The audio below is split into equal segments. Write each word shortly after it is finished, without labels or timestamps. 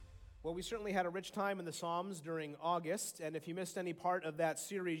Well, we certainly had a rich time in the Psalms during August, and if you missed any part of that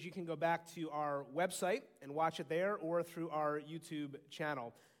series, you can go back to our website and watch it there or through our YouTube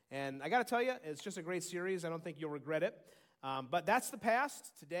channel. And I got to tell you, it's just a great series. I don't think you'll regret it. But that's the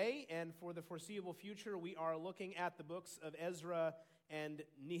past. Today and for the foreseeable future, we are looking at the books of Ezra and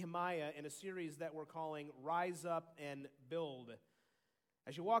Nehemiah in a series that we're calling Rise Up and Build.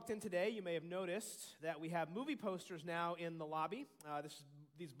 As you walked in today, you may have noticed that we have movie posters now in the lobby.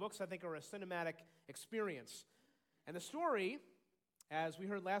 These books, I think, are a cinematic experience. And the story, as we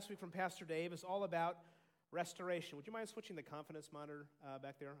heard last week from Pastor Dave, is all about restoration. Would you mind switching the confidence monitor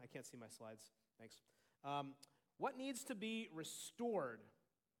back there? I can't see my slides. Thanks. What needs to be restored?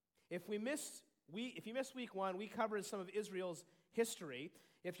 If you missed week one, we covered some of Israel's history.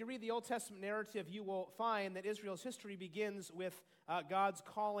 If you read the Old Testament narrative, you will find that Israel's history begins with God's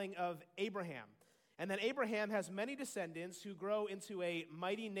calling of Abraham. And then Abraham has many descendants who grow into a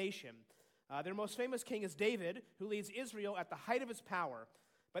mighty nation. Their most famous king is David, who leads Israel at the height of its power.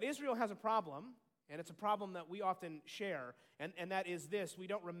 But Israel has a problem, and it's a problem that we often share, and that is this: we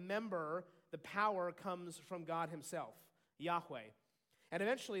don't remember the power comes from God himself, Yahweh. And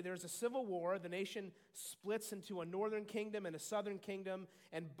eventually there's a civil war. The nation splits into a northern kingdom and a southern kingdom,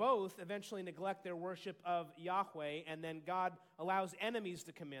 and both eventually neglect their worship of Yahweh, and then God allows enemies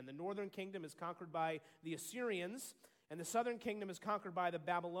to come in. The northern kingdom is conquered by the Assyrians, and the southern kingdom is conquered by the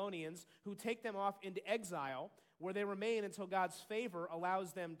Babylonians, who take them off into exile, where they remain until God's favor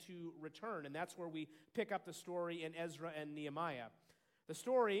allows them to return. And that's where we pick up the story in Ezra and Nehemiah. The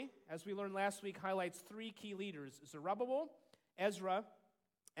story, as we learned last week, highlights three key leaders: Zerubbabel, Ezra,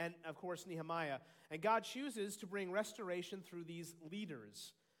 and, of course, Nehemiah. And God chooses to bring restoration through these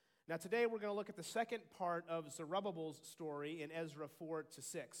leaders. Now, today we're going to look at the second part of Zerubbabel's story in Ezra 4-6.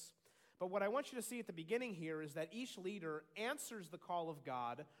 But what I want you to see at the beginning here is that each leader answers the call of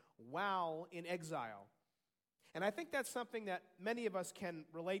God while in exile. And I think that's something that many of us can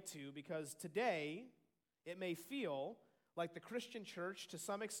relate to, because today it may feel like the Christian church, to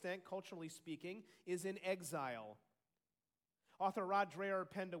some extent, culturally speaking, is in exile. Author Rod Dreher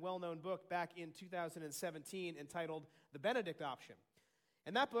penned a well-known book back in 2017 entitled The Benedict Option.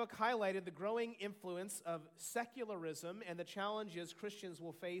 And that book highlighted the growing influence of secularism and the challenges Christians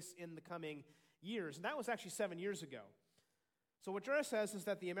will face in the coming years. And that was actually 7 years ago. So what Dreher says is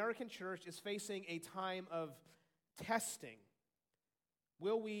that the American church is facing a time of testing.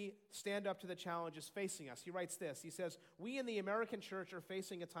 Will we stand up to the challenges facing us? He writes this. He says, "We in the American church are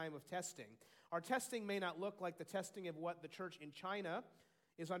facing a time of testing. Our testing may not look like the testing of what the church in China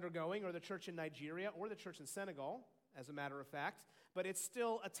is undergoing, or the church in Nigeria, or the church in Senegal, as a matter of fact, but it's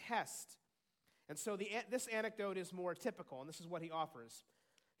still a test." And so this anecdote is more typical, and this is what he offers.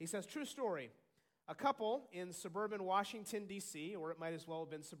 He says, true story, a couple in suburban Washington, D.C., or it might as well have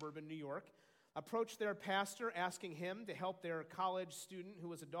been suburban New York, approached their pastor asking him to help their college student who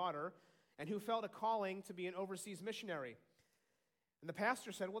was a daughter and who felt a calling to be an overseas missionary. And the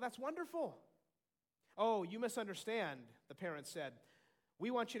pastor said, "Well, that's wonderful." "Oh, you misunderstand," the parent said.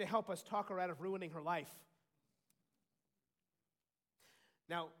 "We want you to help us talk her out of ruining her life."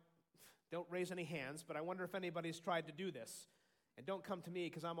 Now, don't raise any hands, but I wonder if anybody's tried to do this. And don't come to me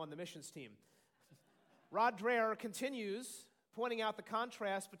because I'm on the missions team. Rod Dreher continues, pointing out the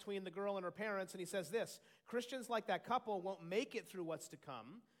contrast between the girl and her parents, and he says this: Christians like that couple won't make it through what's to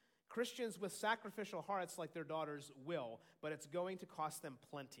come. Christians with sacrificial hearts like their daughters will, but it's going to cost them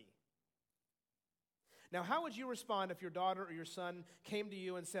plenty. Now, how would you respond if your daughter or your son came to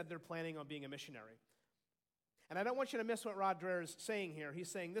you and said they're planning on being a missionary? And I don't want you to miss what Rod Dreher is saying here. He's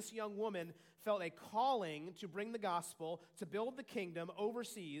saying this young woman felt a calling to bring the gospel, to build the kingdom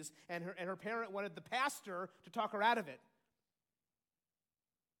overseas, and her parent wanted the pastor to talk her out of it.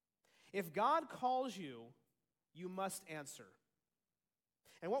 If God calls you, you must answer.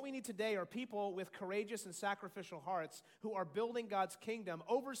 And what we need today are people with courageous and sacrificial hearts who are building God's kingdom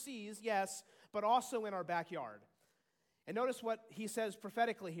overseas, yes, but also in our backyard. And notice what he says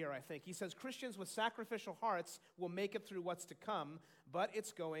prophetically here, I think. He says Christians with sacrificial hearts will make it through what's to come, but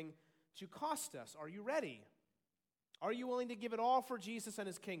it's going to cost us. Are you ready? Are you willing to give it all for Jesus and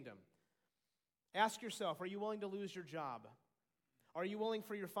his kingdom? Ask yourself, are you willing to lose your job? Are you willing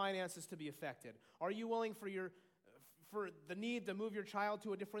for your finances to be affected? Are you willing for the need to move your child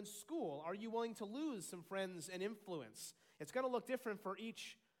to a different school? Are you willing to lose some friends and influence? It's going to look different for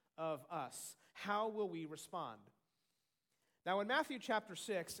each of us. How will we respond? Now, in Matthew chapter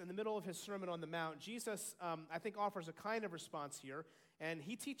 6, in the middle of his Sermon on the Mount, Jesus, I think, offers a kind of response here, and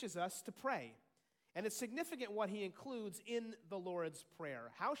he teaches us to pray. And it's significant what he includes in the Lord's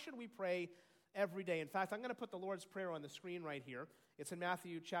Prayer. How should we pray every day. In fact, I'm going to put the Lord's Prayer on the screen right here. It's in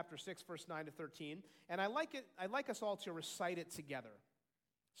Matthew chapter 6, verse 9 to 13. And I'd like us all to recite it together.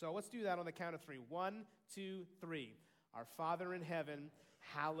 So let's do that on the count of three. 1, 2, 3. Our Father in heaven,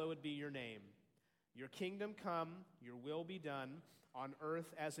 hallowed be your name. Your kingdom come, your will be done, on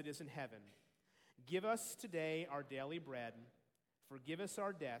earth as it is in heaven. Give us today our daily bread. Forgive us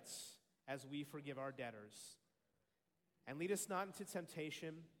our debts as we forgive our debtors. And lead us not into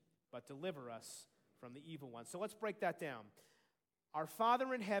temptation, but deliver us from the evil one. So let's break that down. Our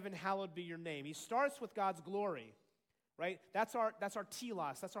Father in heaven, hallowed be your name. He starts with God's glory, right? That's our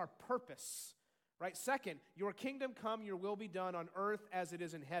telos, that's our purpose, right? Second, your kingdom come, your will be done on earth as it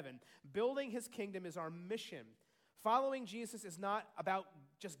is in heaven. Building his kingdom is our mission. Following Jesus is not about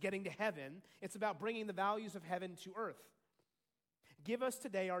just getting to heaven. It's about bringing the values of heaven to earth. Give us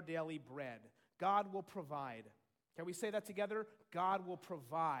today our daily bread. God will provide. Can we say that together? God will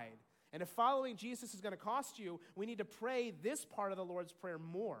provide. And if following Jesus is going to cost you, we need to pray this part of the Lord's Prayer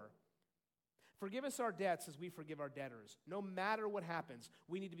more. Forgive us our debts as we forgive our debtors. No matter what happens,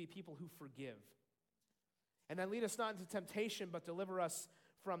 we need to be people who forgive. And then lead us not into temptation, but deliver us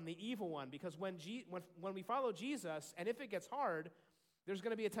from the evil one. Because when we follow Jesus, and if it gets hard, there's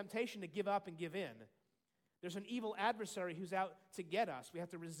going to be a temptation to give up and give in. There's an evil adversary who's out to get us. We have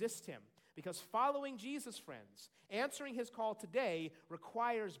to resist him. Because following Jesus, friends, answering his call today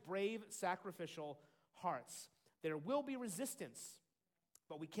requires brave, sacrificial hearts. There will be resistance,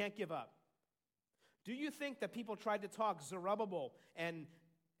 but we can't give up. Do you think that people tried to talk Zerubbabel and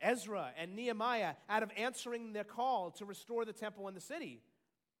Ezra and Nehemiah out of answering their call to restore the temple and the city?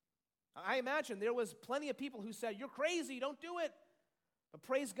 I imagine there was plenty of people who said, "You're crazy, don't do it." But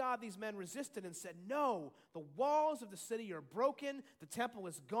praise God, these men resisted and said, "No, the walls of the city are broken, the temple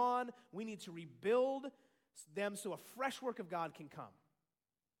is gone, we need to rebuild them so a fresh work of God can come."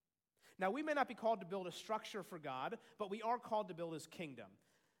 Now, we may not be called to build a structure for God, but we are called to build his kingdom.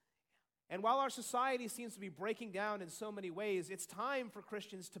 And while our society seems to be breaking down in so many ways, it's time for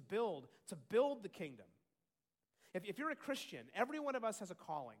Christians to build the kingdom. If you're a Christian, every one of us has a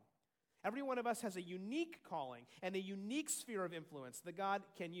calling. Every one of us has a unique calling and a unique sphere of influence that God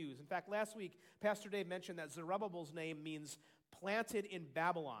can use. In fact, last week, Pastor Dave mentioned that Zerubbabel's name means planted in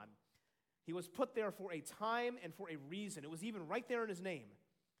Babylon. He was put there for a time and for a reason. It was even right there in his name.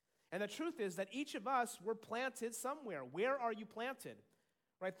 And the truth is that each of us were planted somewhere. Where are you planted?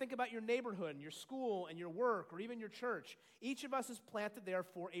 Right? Think about your neighborhood and your school and your work or even your church. Each of us is planted there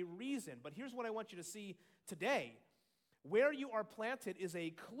for a reason. But here's what I want you to see today. Where you are planted is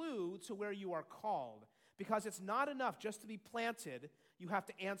a clue to where you are called. Because it's not enough just to be planted. You have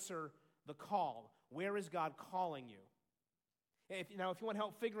to answer the call. Where is God calling you? If you want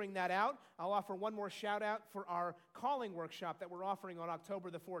help figuring that out, I'll offer one more shout out for our calling workshop that we're offering on October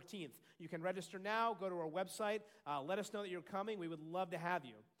the 14th. You can register now, go to our website, let us know that you're coming. We would love to have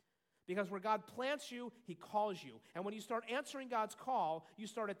you. Because where God plants you, he calls you. And when you start answering God's call, you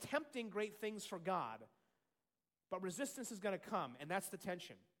start attempting great things for God. But resistance is going to come, and that's the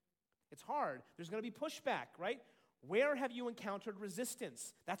tension. It's hard. There's going to be pushback, right? Where have you encountered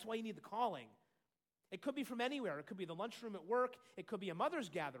resistance? That's why you need the calling. It could be from anywhere. It could be the lunchroom at work. It could be a mother's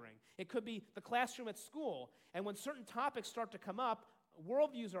gathering. It could be the classroom at school. And when certain topics start to come up,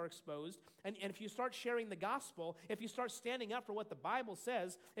 worldviews are exposed. And if you start sharing the gospel, if you start standing up for what the Bible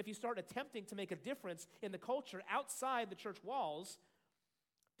says, if you start attempting to make a difference in the culture outside the church walls,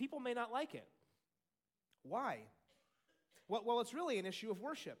 people may not like it. Why? Well, it's really an issue of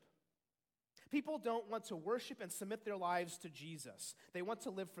worship. People don't want to worship and submit their lives to Jesus. They want to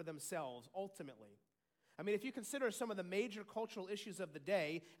live for themselves, ultimately. I mean, if you consider some of the major cultural issues of the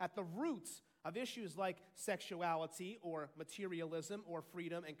day, at the roots of issues like sexuality or materialism or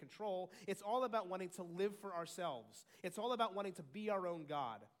freedom and control, it's all about wanting to live for ourselves. It's all about wanting to be our own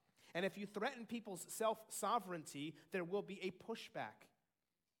God. And if you threaten people's self-sovereignty, there will be a pushback.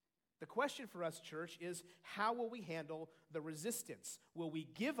 The question for us, church, is how will we handle the resistance? Will we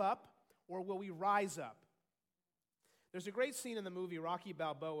give up or will we rise up? There's a great scene in the movie Rocky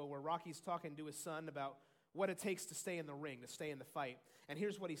Balboa where Rocky's talking to his son about what it takes to stay in the ring, to stay in the fight. And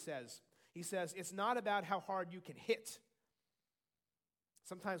here's what he says. He says, "It's not about how hard you can hit."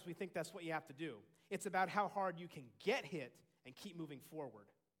 Sometimes we think that's what you have to do. It's about how hard you can get hit and keep moving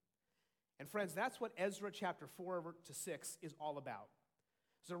forward. And friends, that's what Ezra chapter 4 to 6 is all about.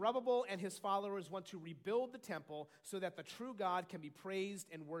 Zerubbabel and his followers want to rebuild the temple so that the true God can be praised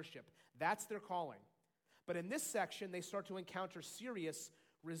and worshiped. That's their calling. But in this section, they start to encounter serious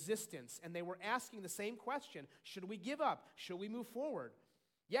resistance, and they were asking the same question. Should we give up? Should we move forward?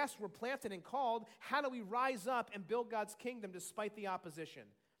 Yes, we're planted and called. How do we rise up and build God's kingdom despite the opposition?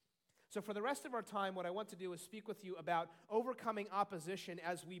 So for the rest of our time, what I want to do is speak with you about overcoming opposition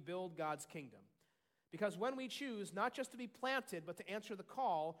as we build God's kingdom. Because when we choose not just to be planted, but to answer the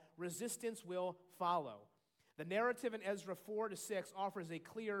call, resistance will follow. The narrative in Ezra 4-6 offers a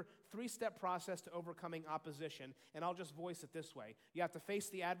clear 3-step process to overcoming opposition, and I'll just voice it this way. You have to face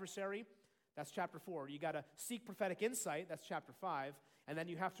the adversary, that's chapter 4. You got to seek prophetic insight, that's chapter 5, and then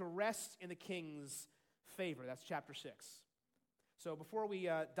you have to rest in the king's favor, that's chapter 6. So before we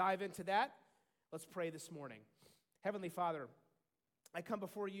dive into that, let's pray this morning. Heavenly Father, I come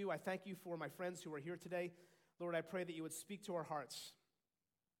before you. I thank you for my friends who are here today. Lord, I pray that you would speak to our hearts.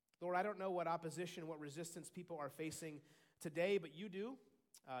 Lord, I don't know what opposition, what resistance people are facing today, but you do.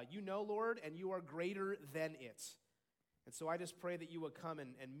 You know, Lord, and you are greater than it. And so I just pray that you would come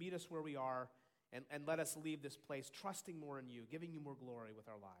and meet us where we are and let us leave this place trusting more in you, giving you more glory with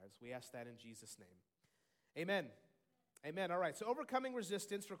our lives. We ask that in Jesus' name. Amen. Amen. All right, so overcoming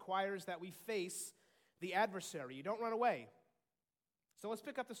resistance requires that we face the adversary. You don't run away. So let's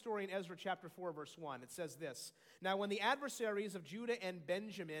pick up the story in Ezra chapter 4, verse 1. It says this: Now when the adversaries of Judah and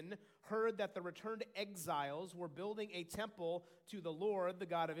Benjamin heard that the returned exiles were building a temple to the Lord, the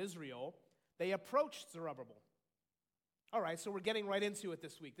God of Israel, they approached Zerubbabel. All right, so we're getting right into it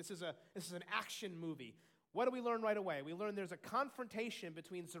this week. This is an action movie. What do we learn right away? We learn there's a confrontation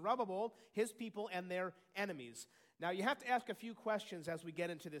between Zerubbabel, his people, and their enemies. Now, you have to ask a few questions as we get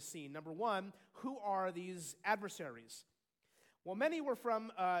into this scene. Number one, who are these adversaries? Well, many were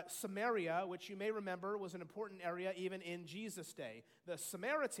from Samaria, which you may remember was an important area even in Jesus' day. The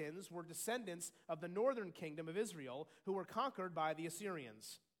Samaritans were descendants of the northern kingdom of Israel who were conquered by the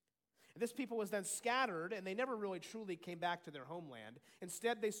Assyrians. This people was then scattered, and they never really truly came back to their homeland.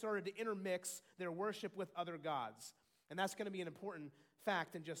 Instead, they started to intermix their worship with other gods. And that's going to be an important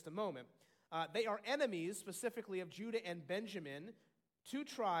fact in just a moment. They are enemies, specifically of Judah and Benjamin, two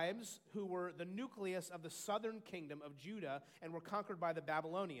tribes who were the nucleus of the southern kingdom of Judah and were conquered by the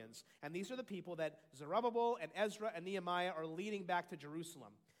Babylonians. And these are the people that Zerubbabel and Ezra and Nehemiah are leading back to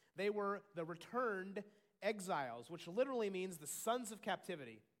Jerusalem. They were the returned exiles, which literally means the sons of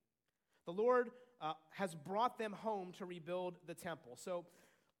captivity. The Lord has brought them home to rebuild the temple. So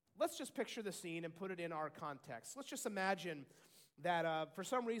let's just picture the scene and put it in our context. Let's just imagine that for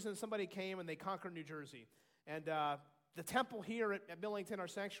some reason somebody came and they conquered New Jersey. And the temple here at Millington, our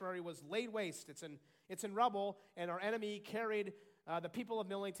sanctuary, was laid waste. It's in rubble, and our enemy carried the people of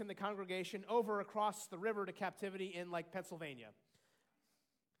Millington, the congregation, over across the river to captivity in Pennsylvania.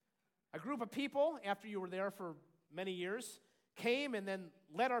 A group of people, after you were there for many years, came and then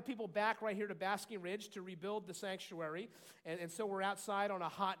led our people back right here to Basking Ridge to rebuild the sanctuary. And so we're outside on a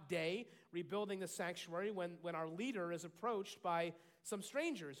hot day rebuilding the sanctuary when our leader is approached by some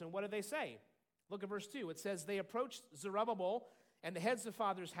strangers. And what do they say? Look at verse 2. It says, They approached Zerubbabel and the heads of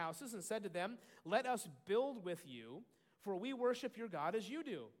fathers' houses and said to them, Let us build with you, for we worship your God as you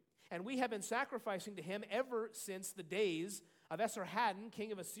do. And we have been sacrificing to him ever since the days of Esarhaddon,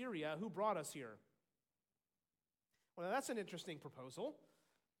 king of Assyria, who brought us here. Well, that's an interesting proposal.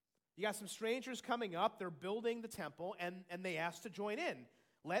 You got some strangers coming up, they're building the temple, and they ask to join in.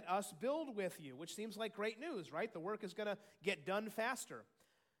 Let us build with you, which seems like great news, right? The work is going to get done faster.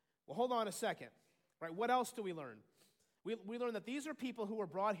 Well, hold on a second, right? What else do we learn? We learn that these are people who were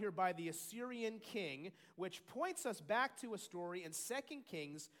brought here by the Assyrian king, which points us back to a story in 2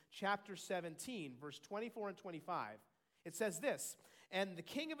 Kings chapter 17, verse 24 and 25. It says this: And the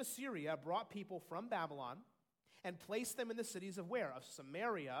king of Assyria brought people from Babylon and placed them in the cities of where? Of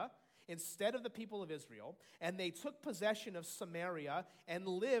Samaria, instead of the people of Israel. And they took possession of Samaria and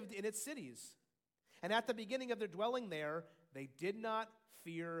lived in its cities. And at the beginning of their dwelling there, they did not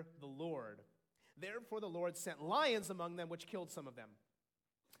fear the Lord. Therefore the Lord sent lions among them, which killed some of them.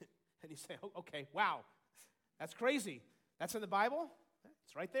 And you say, oh, okay, wow, that's crazy. That's in the Bible?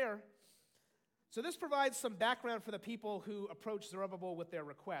 It's right there. So this provides some background for the people who approached Zerubbabel with their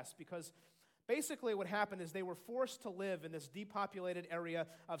request, because basically what happened is they were forced to live in this depopulated area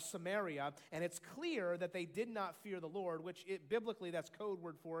of Samaria, and it's clear that they did not fear the Lord, which biblically that's code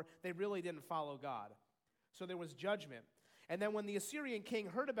word for they really didn't follow God. So there was judgment. And then when the Assyrian king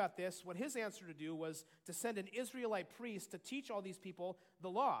heard about this, what his answer to do was to send an Israelite priest to teach all these people the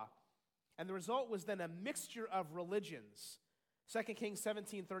law. And the result was then a mixture of religions. 2 Kings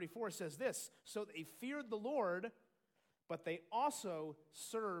 17:34 says this: So they feared the Lord, but they also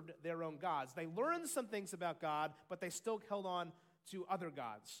served their own gods. They learned some things about God, but they still held on to other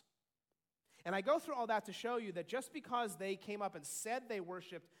gods. And I go through all that to show you that just because they came up and said they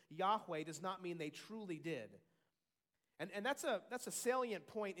worshiped Yahweh does not mean they truly did. And that's a salient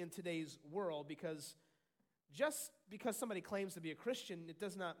point in today's world, because just because somebody claims to be a Christian, it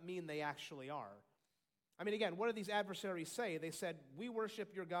does not mean they actually are. I mean, again, what do these adversaries say? They said, we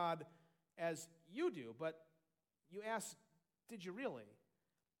worship your God as you do, but you ask, did you really?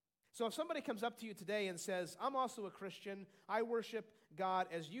 So if somebody comes up to you today and says, I'm also a Christian, I worship God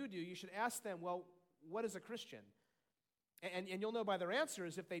as you do, you should ask them, well, what is a Christian? And you'll know by their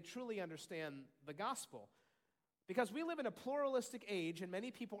answers if they truly understand the gospel. Because we live in a pluralistic age, and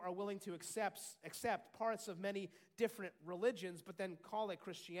many people are willing to accept parts of many different religions, but then call it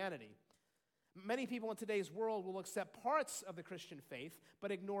Christianity. Many people in today's world will accept parts of the Christian faith,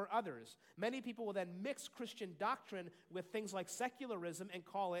 but ignore others. Many people will then mix Christian doctrine with things like secularism and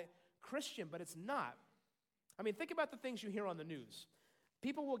call it Christian, but it's not. I mean, think about the things you hear on the news.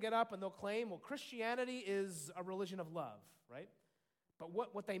 People will get up and they'll claim, well, Christianity is a religion of love, right? But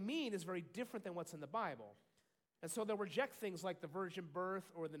what they mean is very different than what's in the Bible. And so they'll reject things like the virgin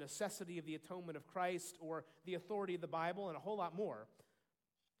birth or the necessity of the atonement of Christ or the authority of the Bible and a whole lot more.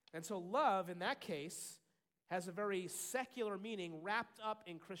 And so love, in that case, has a very secular meaning wrapped up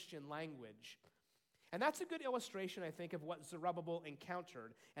in Christian language. And that's a good illustration, I think, of what Zerubbabel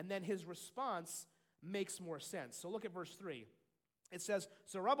encountered. And then his response makes more sense. So look at verse 3. It says,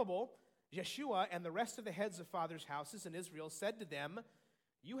 Zerubbabel, Yeshua, and the rest of the heads of fathers' houses in Israel said to them,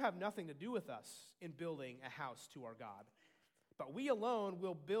 you have nothing to do with us in building a house to our God. But we alone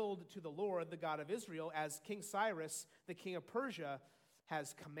will build to the Lord, the God of Israel, as King Cyrus, the king of Persia,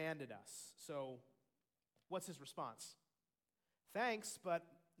 has commanded us. So what's his response? Thanks, but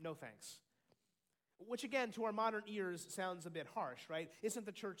no thanks. Which again, to our modern ears, sounds a bit harsh, right? Isn't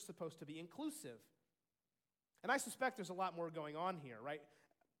the church supposed to be inclusive? And I suspect there's a lot more going on here, right?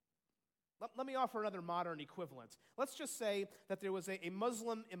 Let me offer another modern equivalent. Let's just say that there was a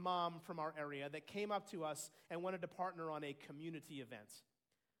Muslim imam from our area that came up to us and wanted to partner on a community event.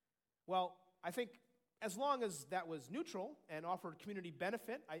 Well, I think as long as that was neutral and offered community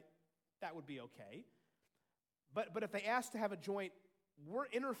benefit, that would be okay. But if they asked to have a joint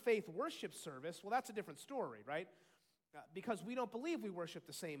interfaith worship service, well, that's a different story, right? Because we don't believe we worship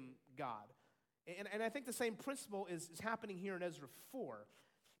the same God. And I think the same principle is happening here in Ezra 4.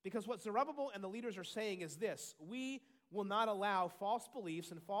 Because what Zerubbabel and the leaders are saying is this: we will not allow false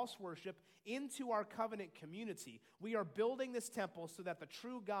beliefs and false worship into our covenant community. We are building this temple so that the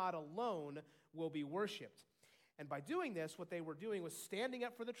true God alone will be worshiped. And by doing this, what they were doing was standing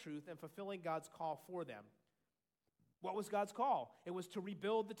up for the truth and fulfilling God's call for them. What was God's call? It was to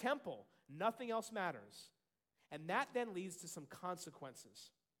rebuild the temple. Nothing else matters. And that then leads to some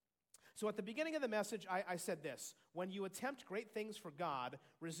consequences. So at the beginning of the message, I said this: when you attempt great things for God,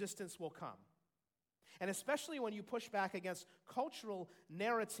 resistance will come. And especially when you push back against cultural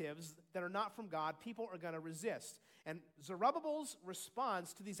narratives that are not from God, people are going to resist. And Zerubbabel's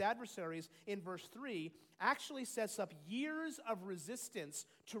response to these adversaries in verse 3 actually sets up years of resistance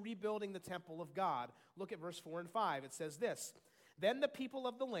to rebuilding the temple of God. Look at verse 4 and 5. It says this: then the people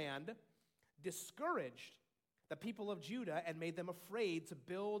of the land discouraged the people of Judah and made them afraid to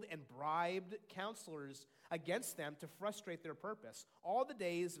build, and bribed counselors against them to frustrate their purpose all the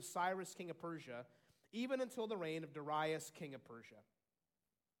days of Cyrus, king of Persia, even until the reign of Darius, king of Persia.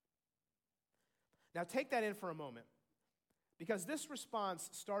 Now take that in for a moment, because this response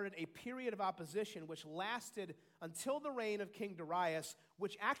started a period of opposition which lasted until the reign of King Darius,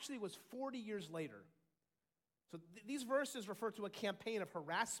 which actually was 40 years later. So these verses refer to a campaign of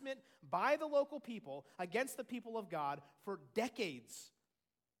harassment by the local people against the people of God for decades.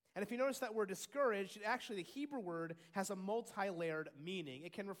 And if you notice that word discouraged, actually the Hebrew word has a multi-layered meaning.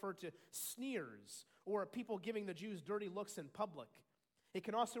 It can refer to sneers or people giving the Jews dirty looks in public. It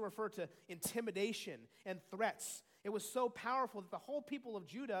can also refer to intimidation and threats. It was so powerful that the whole people of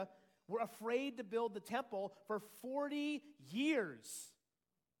Judah were afraid to build the temple for 40 years.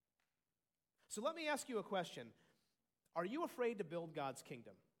 So let me ask you a question. Are you afraid to build God's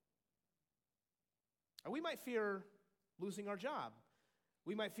kingdom? Or we might fear losing our job.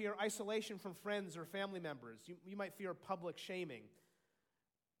 We might fear isolation from friends or family members. You might fear public shaming.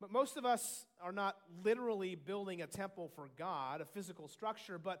 But most of us are not literally building a temple for God, a physical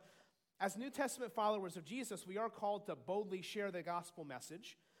structure, but as New Testament followers of Jesus, we are called to boldly share the gospel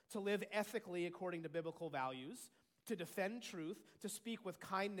message, to live ethically according to biblical values, to defend truth, to speak with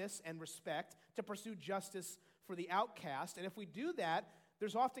kindness and respect, to pursue justice for the outcast. And if we do that,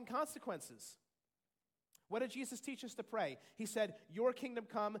 there's often consequences. What did Jesus teach us to pray? He said, your kingdom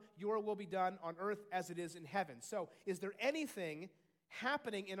come, your will be done on earth as it is in heaven. So is there anything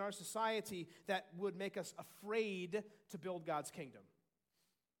happening in our society that would make us afraid to build God's kingdom?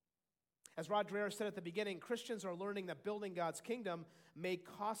 As Rod Dreher said at the beginning, Christians are learning that building God's kingdom may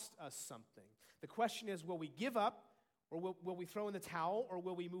cost us something. The question is, will we give up, or will we throw in the towel, or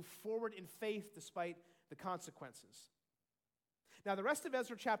will we move forward in faith despite the consequences? Now, the rest of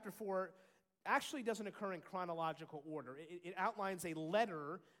Ezra chapter 4 actually doesn't occur in chronological order. It outlines a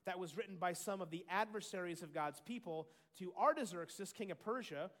letter that was written by some of the adversaries of God's people to Artaxerxes, king of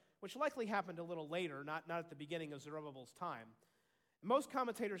Persia, which likely happened a little later, not at the beginning of Zerubbabel's time. Most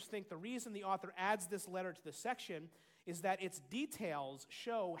commentators think the reason the author adds this letter to the section is that its details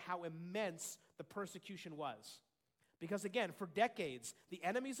show how immense the persecution was. Because again, for decades, the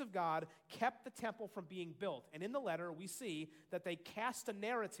enemies of God kept the temple from being built. And in the letter, we see that they cast a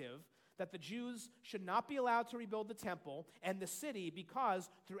narrative that the Jews should not be allowed to rebuild the temple and the city, because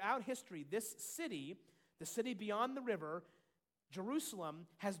throughout history, this city, the city beyond the river, Jerusalem,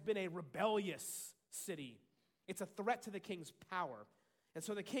 has been a rebellious city. It's a threat to the king's power. And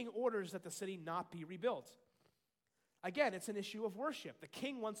so the king orders that the city not be rebuilt. Again, it's an issue of worship. The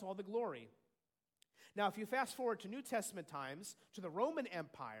king wants all the glory. Now, if you fast forward to New Testament times, to the Roman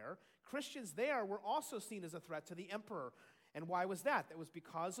Empire, Christians there were also seen as a threat to the emperor. And why was that? That was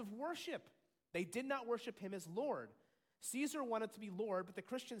because of worship. They did not worship him as Lord. Caesar wanted to be Lord, but the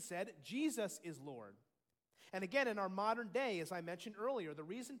Christians said, Jesus is Lord. And again, in our modern day, as I mentioned earlier, the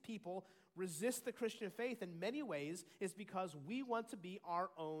reason people resist the Christian faith in many ways is because we want to be our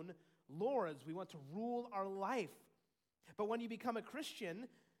own lords. We want to rule our life. But when you become a Christian,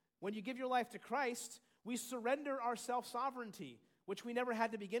 when you give your life to Christ, we surrender our self-sovereignty, which we never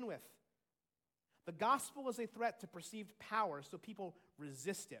had to begin with. The gospel is a threat to perceived power, so people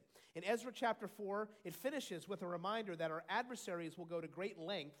resist it. In Ezra chapter 4, it finishes with a reminder that our adversaries will go to great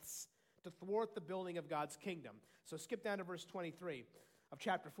lengths to thwart the building of God's kingdom. So skip down to verse 23 of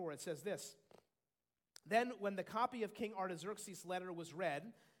chapter 4. It says this: Then when the copy of King Artaxerxes' letter was read,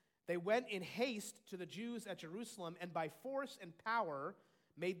 they went in haste to the Jews at Jerusalem, and by force and power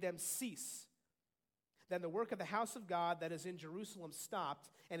made them cease. Then the work of the house of God that is in Jerusalem stopped,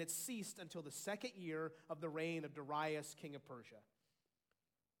 and it ceased until the second year of the reign of Darius, king of Persia.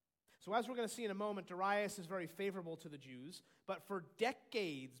 So as we're going to see in a moment, Darius is very favorable to the Jews, but for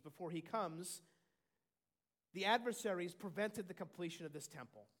decades before he comes, the adversaries prevented the completion of this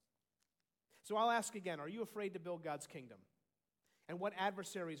temple. So I'll ask again, are you afraid to build God's kingdom? And what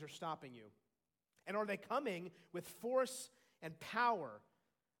adversaries are stopping you? And are they coming with force and power?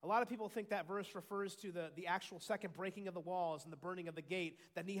 A lot of people think that verse refers to the actual second breaking of the walls and the burning of the gate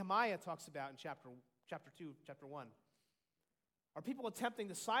that Nehemiah talks about in chapter 2, chapter 1. Are people attempting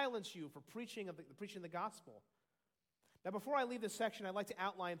to silence you for preaching the gospel? Now, before I leave this section, I'd like to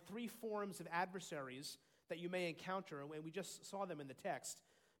outline 3 forms of adversaries that you may encounter, and we just saw them in the text.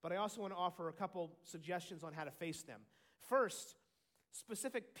 But I also want to offer a couple suggestions on how to face them. First,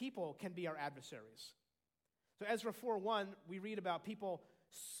 specific people can be our adversaries. So Ezra 4:1, we read about people,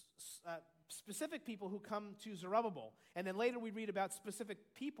 specific people who come to Zerubbabel. And then later we read about specific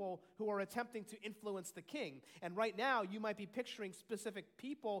people who are attempting to influence the king. And right now you might be picturing specific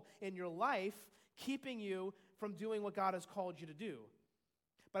people in your life keeping you from doing what God has called you to do.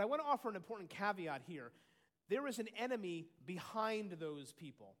 But I want to offer an important caveat here. There is an enemy behind those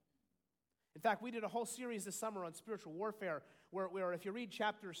people. In fact, we did a whole series this summer on spiritual warfare where if you read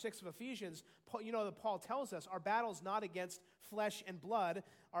chapter 6 of Ephesians, Paul tells us our battle is not against flesh and blood.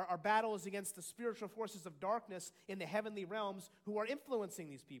 Our battle is against the spiritual forces of darkness in the heavenly realms who are influencing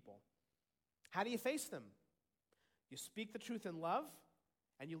these people. How do you face them? You speak the truth in love,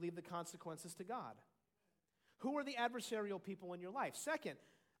 and you leave the consequences to God. Who are the adversarial people in your life? Second,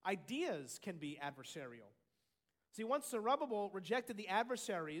 ideas can be adversarial. See, once Zerubbabel rejected the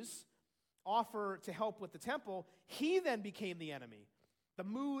adversaries' offer to help with the temple, he then became the enemy. The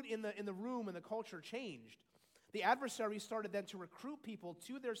mood in the room and the culture changed. The adversaries started then to recruit people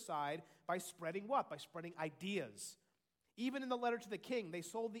to their side by spreading what? By spreading ideas. Even in the letter to the king, they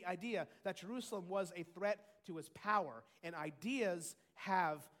sold the idea that Jerusalem was a threat to his power, and ideas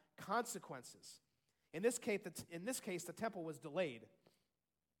have consequences. In this case, the temple was delayed.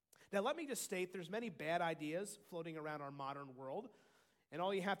 Now, let me just state there's many bad ideas floating around our modern world. And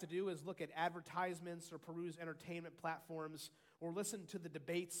all you have to do is look at advertisements or peruse entertainment platforms or listen to the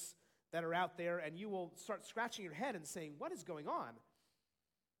debates that are out there, and you will start scratching your head and saying, what is going on?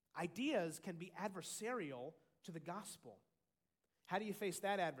 Ideas can be adversarial to the gospel. How do you face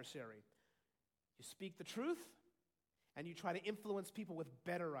that adversary? You speak the truth, and you try to influence people with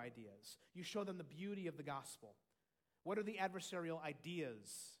better ideas. You show them the beauty of the gospel. What are the adversarial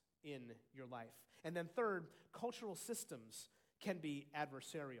ideas in your life? And then third, cultural systems can be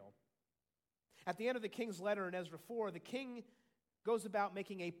adversarial. At the end of the king's letter in Ezra 4, the king goes about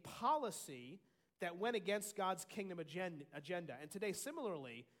making a policy that went against God's kingdom agenda. And today,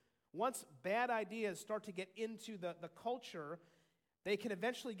 similarly, Once bad ideas start to get into the culture, they can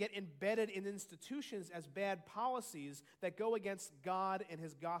eventually get embedded in institutions as bad policies that go against God and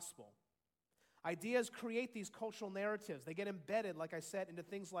His gospel. Ideas create these cultural narratives. They get embedded, like I said, into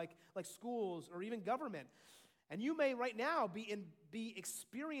things like schools or even government. And you may right now be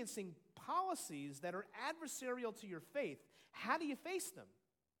experiencing policies that are adversarial to your faith. How do you face them?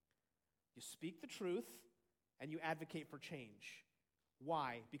 You speak the truth and you advocate for change.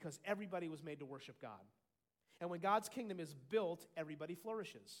 Why? Because everybody was made to worship God. And when God's kingdom is built, everybody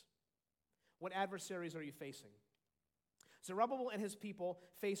flourishes. What adversaries are you facing? Zerubbabel and his people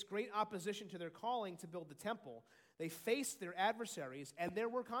faced great opposition to their calling to build the temple. They faced their adversaries, and there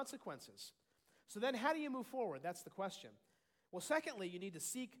were consequences. So then how do you move forward? That's the question. Well, secondly, you need to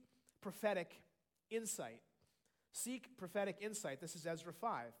seek prophetic insight. Seek prophetic insight. This is Ezra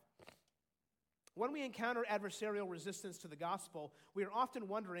 5. When we encounter adversarial resistance to the gospel, we are often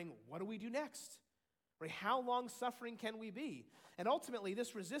wondering, what do we do next? Right? How long-suffering can we be? And ultimately,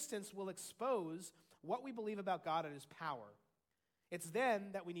 this resistance will expose what we believe about God and His power. It's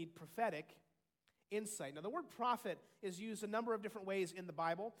then that we need prophetic insight. Now, the word prophet is used a number of different ways in the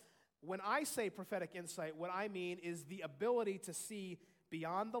Bible. When I say prophetic insight, what I mean is the ability to see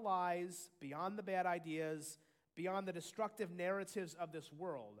beyond the lies, beyond the bad ideas, beyond the destructive narratives of this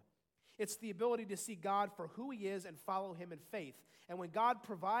world. It's the ability to see God for who He is and follow Him in faith. And when God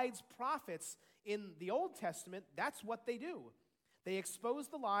provides prophets in the Old Testament, that's what they do. They expose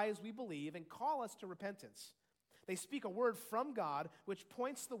the lies we believe and call us to repentance. They speak a word from God which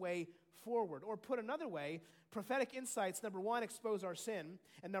points the way forward. Or put another way, prophetic insights, number one, expose our sin,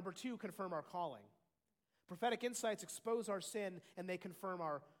 and number two, confirm our calling. Prophetic insights expose our sin, and they confirm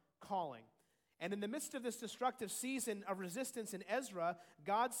our calling. And in the midst of this destructive season of resistance in Ezra,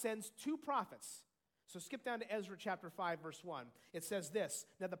 God sends two prophets. So skip down to Ezra chapter 5, verse 1. It says this,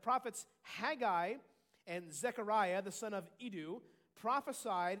 "Now the prophets Haggai and Zechariah, the son of Iddo,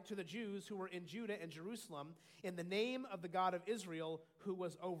 prophesied to the Jews who were in Judah and Jerusalem in the name of the God of Israel who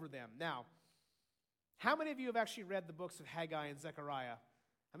was over them." Now, how many of you have actually read the books of Haggai and Zechariah?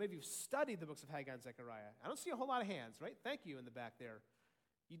 How many of you have studied the books of Haggai and Zechariah? I don't see a whole lot of hands, right? Thank you in the back there.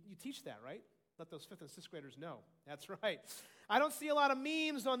 You teach that, right? Let those 5th and 6th graders know. That's right. I don't see a lot of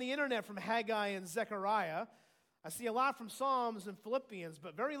memes on the internet from Haggai and Zechariah. I see a lot from Psalms and Philippians,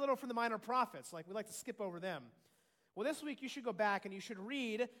 but very little from the minor prophets. We like to skip over them. Well, this week you should go back and you should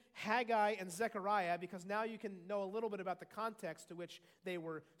read Haggai and Zechariah because now you can know a little bit about the context to which they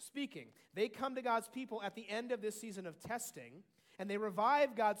were speaking. They come to God's people at the end of this season of testing, and they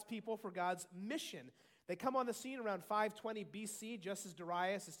revive God's people for God's mission. They come on the scene around 520 BC, just as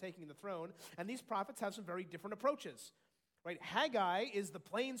Darius is taking the throne, and these prophets have some very different approaches. Right? Haggai is the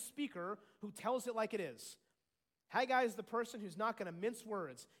plain speaker who tells it like it is. Haggai is the person who's not going to mince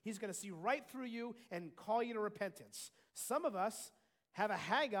words. He's going to see right through you and call you to repentance. Some of us have a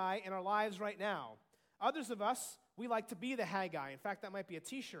Haggai in our lives right now. Others of us, we like to be the Haggai. In fact, that might be a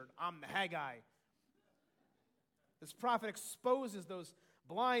t-shirt. I'm the Haggai. This prophet exposes those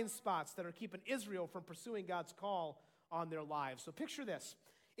blind spots that are keeping Israel from pursuing God's call on their lives. So picture this.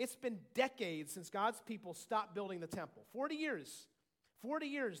 It's been decades since God's people stopped building the temple. 40 years. 40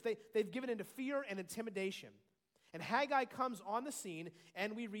 years. They've given into fear and intimidation. And Haggai comes on the scene,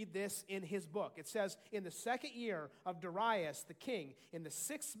 and we read this in his book. It says, "In the 2nd year of Darius the king, in the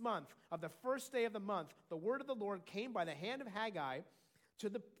 6th month of the 1st day of the month, the word of the Lord came by the hand of Haggai to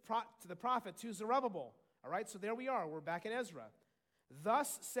the prophet, to Zerubbabel." All right, so there we are. We're back in Ezra.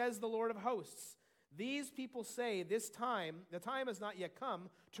 "Thus says the Lord of hosts, these people say the time has not yet come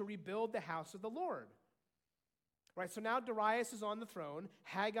to rebuild the house of the Lord." Right, so now Darius is on the throne,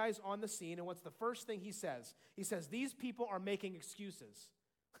 Haggai's on the scene, and what's the first thing he says? He says, these people are making excuses.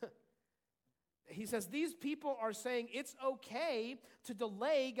 He says, these people are saying it's okay to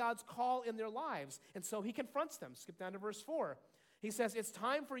delay God's call in their lives. And so he confronts them. Skip down to verse 4. He says, it's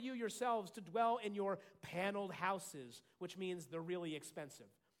time for you yourselves to dwell in your paneled houses, which means they're really expensive.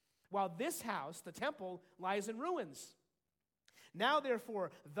 While this house, the temple, lies in ruins. Now,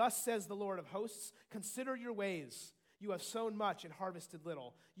 therefore, thus says the Lord of hosts, consider your ways. You have sown much and harvested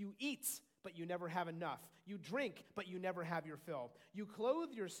little. You eat, but you never have enough. You drink, but you never have your fill. You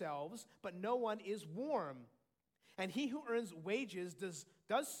clothe yourselves, but no one is warm. And he who earns wages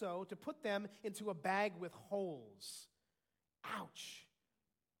does so to put them into a bag with holes. Ouch.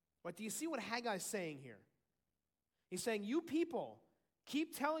 But do you see what Haggai's saying here? He's saying, you people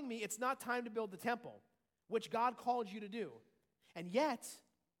keep telling me it's not time to build the temple, which God called you to do. And yet,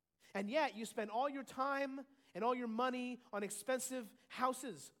 you spend all your time and all your money on expensive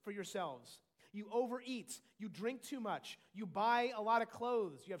houses for yourselves. You overeat. You drink too much. You buy a lot of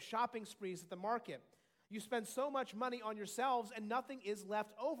clothes. You have shopping sprees at the market. You spend so much money on yourselves and nothing is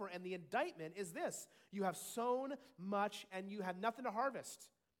left over. And the indictment is this: you have sown much and you have nothing to harvest.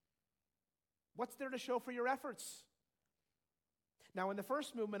 What's there to show for your efforts? Now, in the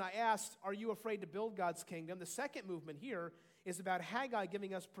first movement, I asked, are you afraid to build God's kingdom? The second movement here is about Haggai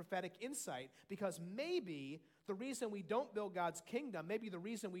giving us prophetic insight, because maybe the reason we don't build God's kingdom, maybe the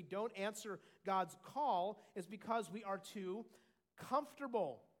reason we don't answer God's call is because we are too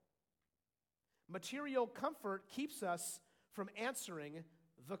comfortable. Material comfort keeps us from answering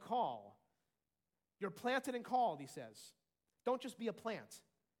the call. You're planted and called, he says. Don't just be a plant.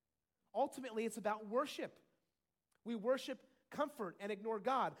 Ultimately, it's about worship. We worship comfort and ignore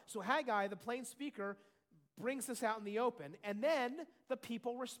God. So Haggai, the plain speaker, brings this out in the open, and then the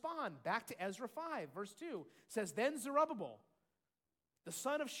people respond. Back to Ezra 5, verse 2, says, Then Zerubbabel, the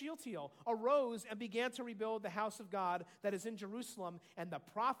son of Shealtiel, arose and began to rebuild the house of God that is in Jerusalem, and the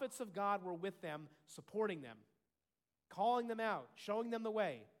prophets of God were with them, supporting them, calling them out, showing them the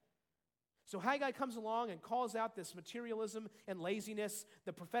way. So Haggai comes along and calls out this materialism and laziness.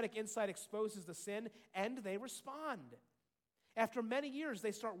 The prophetic insight exposes the sin, and they respond. After many years,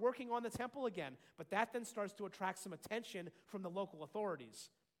 they start working on the temple again, but that then starts to attract some attention from the local authorities.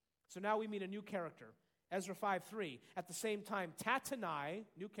 So now we meet a new character. Ezra 5:3. At the same time, Tattenai,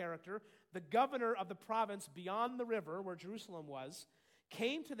 new character, the governor of the province beyond the river where Jerusalem was,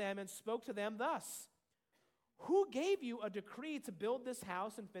 came to them and spoke to them thus: Who gave you a decree to build this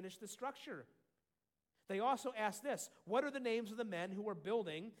house and finish the structure? They also asked this: What are the names of the men who are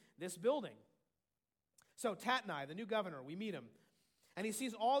building this building? So Tattenai, the new governor, we meet him, and he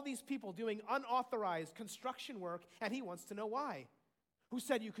sees all these people doing unauthorized construction work, and he wants to know why. Who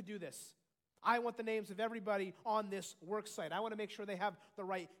said you could do this? I want the names of everybody on this work site. I want to make sure they have the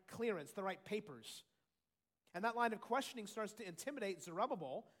right clearance, the right papers. And that line of questioning starts to intimidate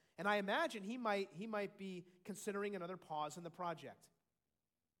Zerubbabel, and I imagine he might be considering another pause in the project.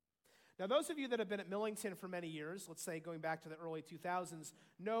 Now, those of you that have been at Millington for many years, let's say going back to the early 2000s,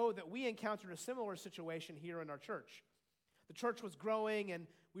 know that we encountered a similar situation here in our church. The church was growing, and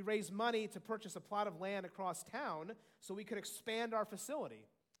we raised money to purchase a plot of land across town so we could expand our facility.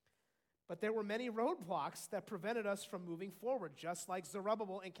 But there were many roadblocks that prevented us from moving forward, just like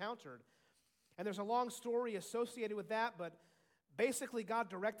Zerubbabel encountered. And there's a long story associated with that, but basically God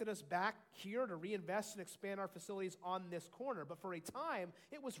directed us back here to reinvest and expand our facilities on this corner. But for a time,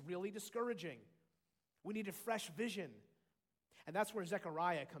 it was really discouraging. We needed fresh vision. And that's where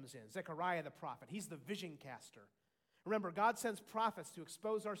Zechariah comes in. Zechariah the prophet. He's the vision caster. Remember, God sends prophets to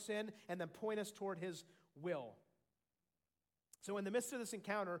expose our sin and then point us toward his will. So in the midst of this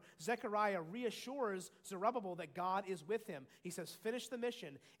encounter, Zechariah reassures Zerubbabel that God is with him. He says, finish the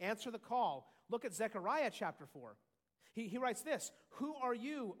mission, answer the call. Look at Zechariah chapter 4. He writes this: Who are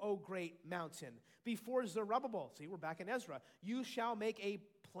you, O great mountain? Before Zerubbabel, see, we're back in Ezra, you shall make a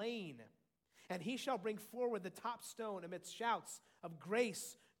plain, and he shall bring forward the top stone amidst shouts of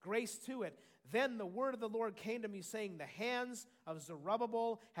grace, grace to it. Then the word of the Lord came to me, saying, The hands of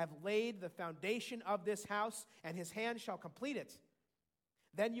Zerubbabel have laid the foundation of this house, and his hand shall complete it.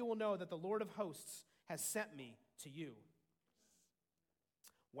 Then you will know that the Lord of hosts has sent me to you.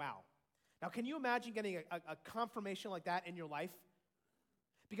 Wow. Now, can you imagine getting a confirmation like that in your life?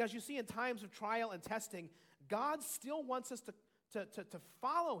 Because you see, in times of trial and testing, God still wants us to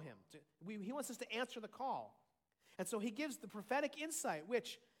follow him. He wants us to answer the call. And so he gives the prophetic insight,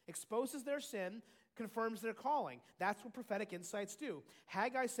 which exposes their sin, confirms their calling. That's what prophetic insights do.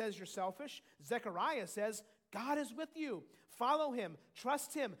 Haggai says you're selfish. Zechariah says God is with you. Follow him.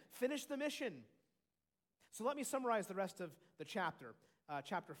 Trust him. Finish the mission. So let me summarize the rest of the chapter.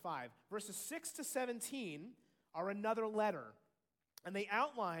 Chapter 5. Verses 6 to 17 are another letter. And they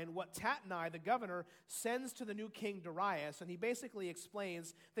outline what Tattenai, the governor, sends to the new king Darius. And he basically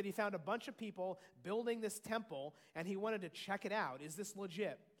explains that he found a bunch of people building this temple, and he wanted to check it out. Is this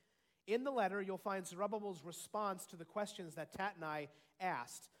legit? In the letter, you'll find Zerubbabel's response to the questions that Tattenai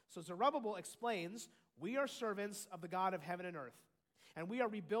asked. So Zerubbabel explains, we are servants of the God of heaven and earth, and we are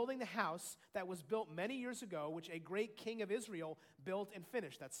rebuilding the house that was built many years ago, which a great king of Israel built and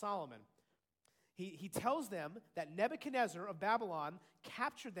finished. That's Solomon. He tells them that Nebuchadnezzar of Babylon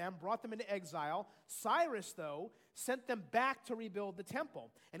captured them, brought them into exile. Cyrus, though, sent them back to rebuild the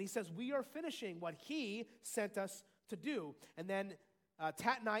temple. And he says, we are finishing what he sent us to do. And then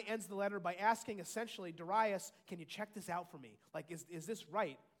Tattenai ends the letter by asking, essentially, Darius, can you check this out for me? Like, is this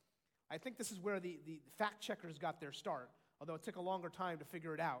right? I think this is where the fact checkers got their start, although it took a longer time to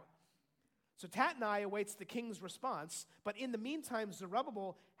figure it out. So Tatnai awaits the king's response, but in the meantime,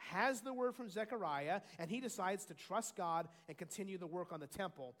 Zerubbabel has the word from Zechariah, and he decides to trust God and continue the work on the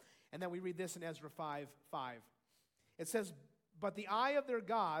temple. And then we read this in Ezra 5:5. It says, "But the eye of their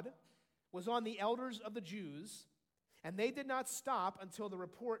God was on the elders of the Jews, and they did not stop until the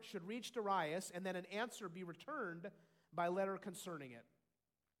report should reach Darius, and then an answer be returned by letter concerning it."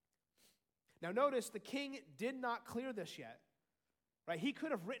 Now notice, the king did not clear this yet. Right? He could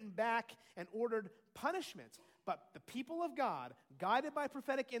have written back and ordered punishment, but the people of God, guided by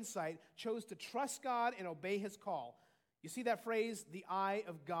prophetic insight, chose to trust God and obey his call. You see that phrase, the eye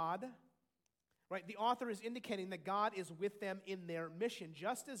of God? Right? The author is indicating that God is with them in their mission,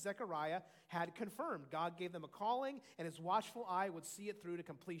 just as Zechariah had confirmed. God gave them a calling, and his watchful eye would see it through to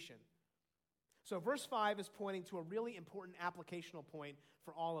completion. So verse 5 is pointing to a really important applicational point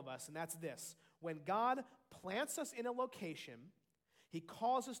for all of us, and that's this. When God plants us in a location, he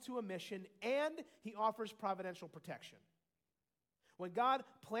calls us to a mission, and he offers providential protection. When God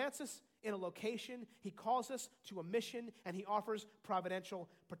plants us in a location, he calls us to a mission, and he offers providential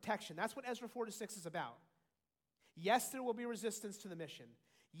protection. That's what Ezra 4-6 is about. Yes, there will be resistance to the mission.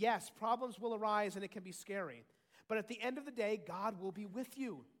 Yes, problems will arise, and it can be scary. But at the end of the day, God will be with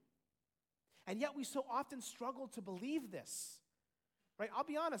you. And yet we so often struggle to believe this. Right? I'll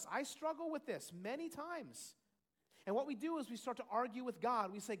be honest, I struggle with this many times. And what we do is we start to argue with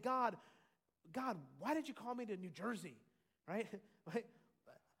God. We say, God, why did you call me to New Jersey? Right?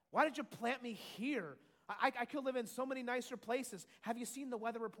 Why did you plant me here? I could live in so many nicer places. Have you seen the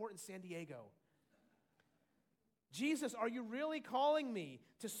weather report in San Diego? Jesus, are you really calling me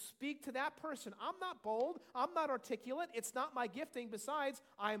to speak to that person? I'm not bold. I'm not articulate. It's not my gifting. Besides,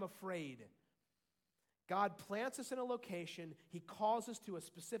 I am afraid. God plants us in a location, he calls us to a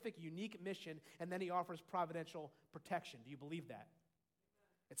specific, unique mission, and then he offers providential protection. Do you believe that?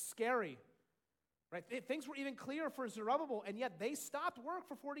 It's scary, right? Things were even clearer for Zerubbabel, and yet they stopped work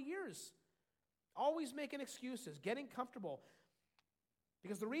for 40 years. Always making excuses, getting comfortable.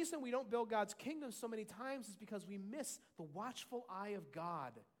 Because the reason we don't build God's kingdom so many times is because we miss the watchful eye of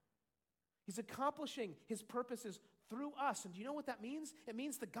God. He's accomplishing his purposes through us, and do you know what that means? It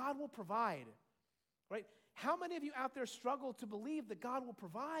means that God will provide. Right? How many of you out there struggle to believe that God will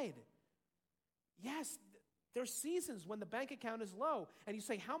provide? Yes, there's seasons when the bank account is low, and you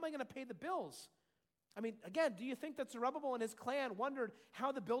say, how am I going to pay the bills? I mean, again, do you think that Zerubbabel and his clan wondered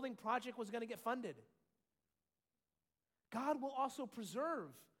how the building project was going to get funded? God will also preserve.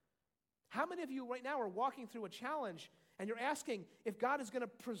 How many of you right now are walking through a challenge, and you're asking if God is going to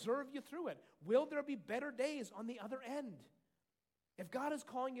preserve you through it? Will there be better days on the other end? If God is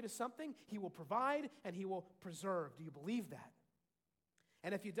calling you to something, he will provide and he will preserve. Do you believe that?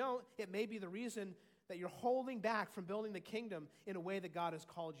 And if you don't, it may be the reason that you're holding back from building the kingdom in a way that God has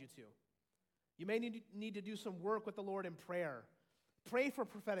called you to. You may need to do some work with the Lord in prayer. Pray for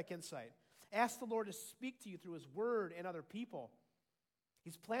prophetic insight. Ask the Lord to speak to you through his word and other people.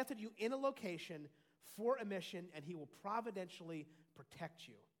 He's planted you in a location for a mission, and he will providentially protect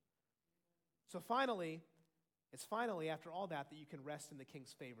you. So it's finally, after all that you can rest in the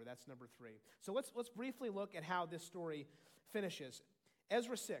king's favor. That's number 3. So let's briefly look at how this story finishes.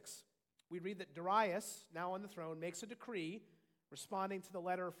 Ezra 6, we read that Darius, now on the throne, makes a decree responding to the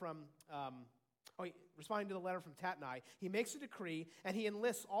letter from Tatnai. He makes a decree, and he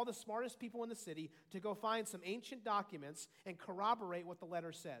enlists all the smartest people in the city to go find some ancient documents and corroborate what the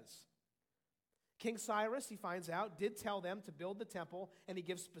letter says. King Cyrus, he finds out, did tell them to build the temple, and he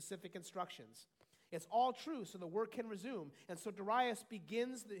gives specific instructions. It's all true, so the work can resume. And so Darius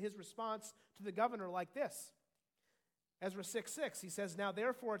begins his response to the governor like this. Ezra 6:6, he says, "Now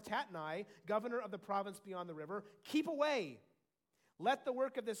therefore, Tatnai, governor of the province beyond the river, keep away. Let the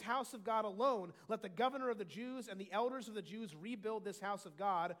work of this house of God alone. Let the governor of the Jews and the elders of the Jews rebuild this house of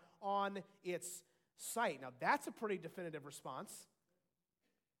God on its site." Now that's a pretty definitive response.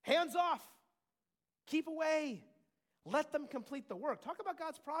 Hands off. Keep away. Let them complete the work. Talk about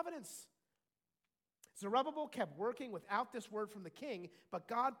God's providence. Zerubbabel kept working without this word from the king, but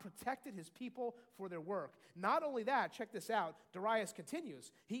God protected his people for their work. Not only that, check this out, Darius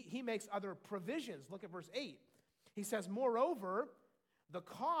continues. He makes other provisions. Look at verse 8. He says, "Moreover, the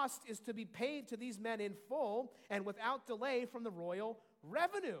cost is to be paid to these men in full and without delay from the royal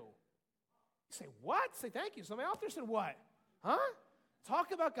revenue." You say, what? Say, thank you. Somebody out there said, what? Huh?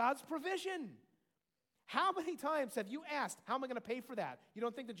 Talk about God's provision. How many times have you asked, how am I going to pay for that? You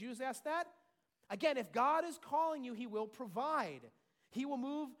don't think the Jews asked that? Again, if God is calling you, he will provide. He will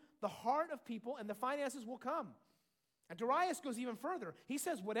move the heart of people, and the finances will come. And Darius goes even further. He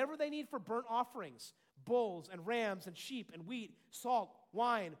says whatever they need for burnt offerings, bulls and rams and sheep and wheat, salt,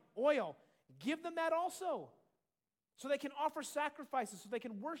 wine, oil, Give them that also, so they can offer sacrifices, so they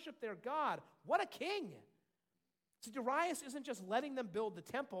can worship their God. What a king! See, Darius isn't just letting them build the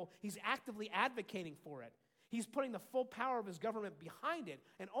temple, he's actively advocating for it. He's putting the full power of his government behind it,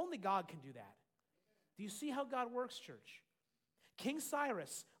 and only God can do that. Do you see how God works, church? King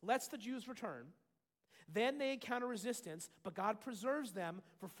Cyrus lets the Jews return. Then they encounter resistance, but God preserves them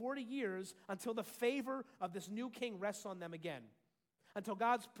for 40 years until the favor of this new king rests on them again, until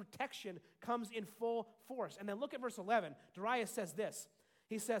God's protection comes in full force. And then look at verse 11. Darius says this.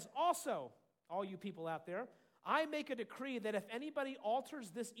 He says, also, all you people out there, I make a decree that if anybody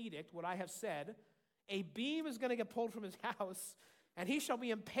alters this edict, what I have said, a beam is going to get pulled from his house, and he shall be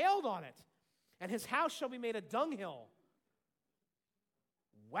impaled on it, and his house shall be made a dunghill.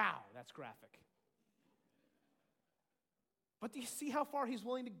 Wow, that's graphic. But do you see how far he's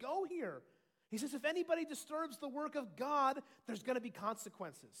willing to go here? He says, if anybody disturbs the work of God, there's going to be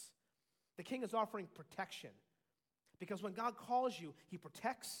consequences. The king is offering protection, because when God calls you, he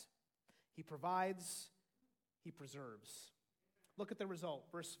protects, he provides, he preserves. Look at the result,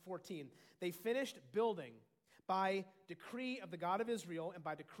 verse 14. They finished building by decree of the God of Israel and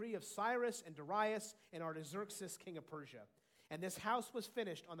by decree of Cyrus and Darius and Artaxerxes, king of Persia. And this house was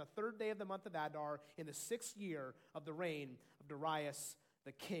finished on the 3rd day of the month of Adar in the 6th year of the reign of Darius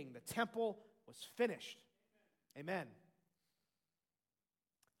the king. The temple was finished. Amen.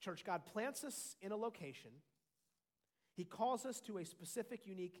 Church, God plants us in a location. He calls us to a specific,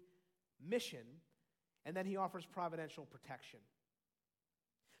 unique mission, and then he offers providential protection.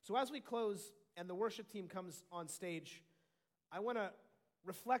 So as we close and the worship team comes on stage, I want to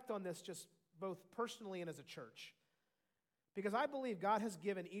reflect on this just both personally and as a church. Because I believe God has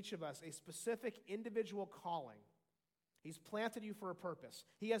given each of us a specific individual calling. He's planted you for a purpose.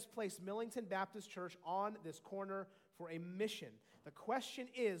 He has placed Millington Baptist Church on this corner for a mission. The question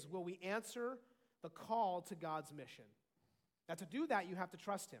is, will we answer the call to God's mission? Now, to do that, you have to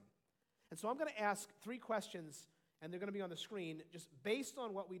trust him. And so I'm going to ask 3 questions, and they're going to be on the screen, just based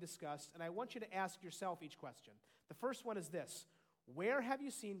on what we discussed, and I want you to ask yourself each question. The first one is this: where have you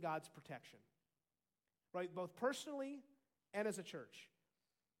seen God's protection? Right, both personally and as a church.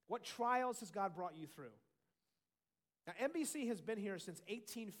 What trials has God brought you through? Now, NBC has been here since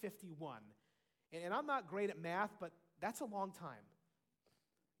 1851, and I'm not great at math, but that's a long time.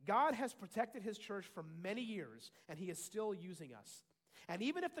 God has protected his church for many years, and he is still using us. And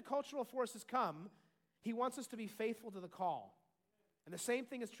even if the cultural forces come, he wants us to be faithful to the call. And the same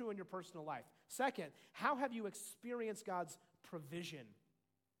thing is true in your personal life. Second, how have you experienced God's provision?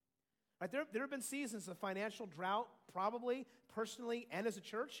 Right, there have been seasons of financial drought, probably, personally, and as a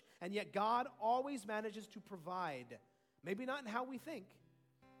church, and yet God always manages to provide. Maybe not in how we think,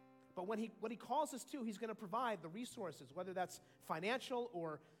 but when he calls us to, he's going to provide the resources, whether that's financial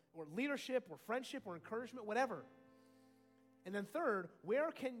or leadership or friendship or encouragement, whatever. And then third,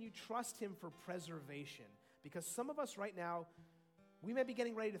 where can you trust him for preservation? Because some of us right now, we may be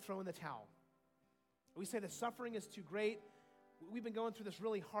getting ready to throw in the towel. We say the suffering is too great. We've been going through this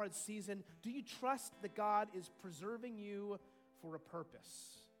really hard season. Do you trust that God is preserving you for a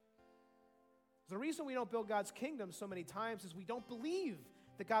purpose? The reason we don't build God's kingdom so many times is we don't believe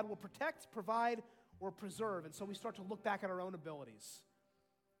that God will protect, provide, or preserve. And so we start to look back at our own abilities.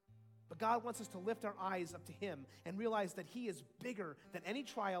 But God wants us to lift our eyes up to him and realize that he is bigger than any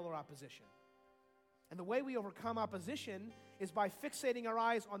trial or opposition. And the way we overcome opposition is by fixating our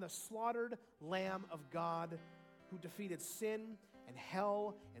eyes on the slaughtered Lamb of God who defeated sin and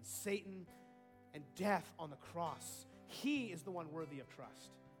hell and Satan and death on the cross. He is the one worthy of trust.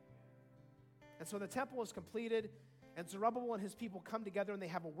 And so the temple is completed, and Zerubbabel and his people come together and they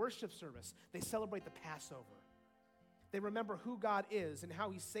have a worship service. They celebrate the Passover. They remember who God is and how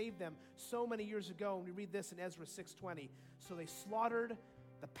he saved them so many years ago. And we read this in Ezra 6:20. So they slaughtered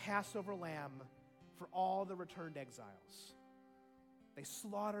the Passover lamb for all the returned exiles. They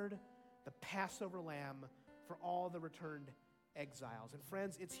slaughtered the Passover lamb for all the returned exiles. And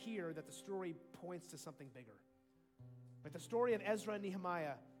friends, it's here that the story points to something bigger. But the story of Ezra and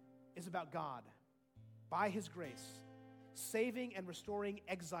Nehemiah is about God, by his grace, saving and restoring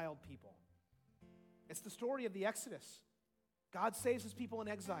exiled people. It's the story of the Exodus. God saves his people in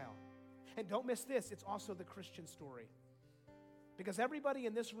exile. And don't miss this, it's also the Christian story. Because everybody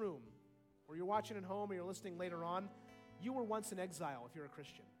in this room, or you're watching at home or you're listening later on, you were once in exile if you're a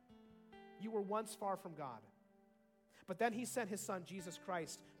Christian. You were once far from God. But then he sent his son, Jesus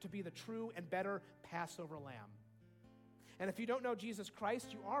Christ, to be the true and better Passover lamb. And if you don't know Jesus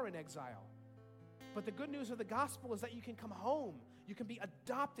Christ, you are in exile. But the good news of the gospel is that you can come home. You can be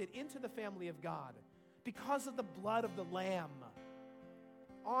adopted into the family of God because of the blood of the Lamb.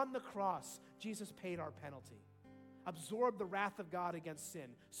 On the cross, Jesus paid our penalty, absorbed the wrath of God against sin,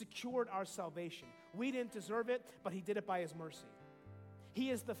 secured our salvation. We didn't deserve it, but he did it by his mercy. He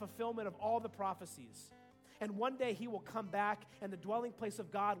is the fulfillment of all the prophecies. And one day he will come back, and the dwelling place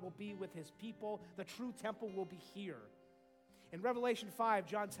of God will be with his people. The true temple will be here. In Revelation 5,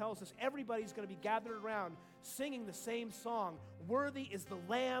 John tells us everybody's going to be gathered around singing the same song. Worthy is the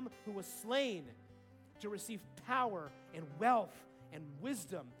Lamb who was slain to receive power and wealth and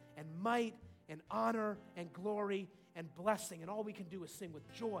wisdom and might and honor and glory and blessing. And all we can do is sing with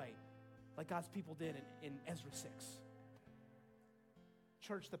joy like God's people did in Ezra 6.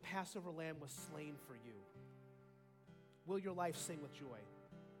 Church, the Passover lamb was slain for you. Will your life sing with joy?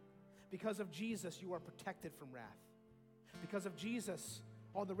 Because of Jesus, you are protected from wrath. Because of Jesus,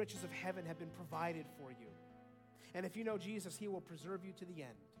 all the riches of heaven have been provided for you. And if you know Jesus, he will preserve you to the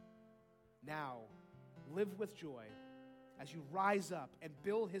end. Now, live with joy as you rise up and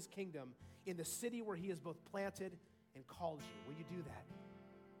build his kingdom in the city where he has both planted and called you. Will you do that?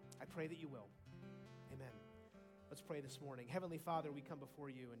 I pray that you will. Amen. Let's pray this morning. Heavenly Father, we come before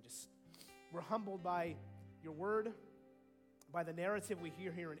you and we're humbled by your word, by the narrative we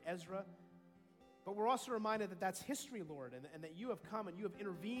hear here in Ezra. But we're also reminded that that's history, Lord, and that you have come and you have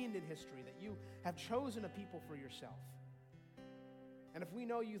intervened in history, that you have chosen a people for yourself. And if we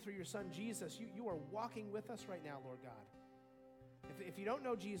know you through your son, Jesus, you are walking with us right now, Lord God. If you don't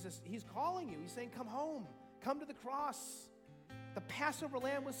know Jesus, he's calling you. He's saying, come home. Come to the cross. The Passover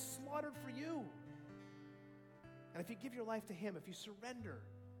lamb was slaughtered for you. And if you give your life to him, if you surrender,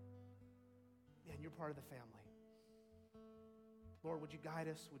 man, you're part of the family. Lord, would you guide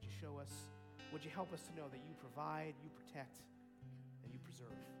us? Would you show us? Would you help us to know that you provide, you protect, and you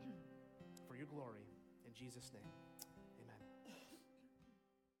preserve for your glory. In Jesus' name.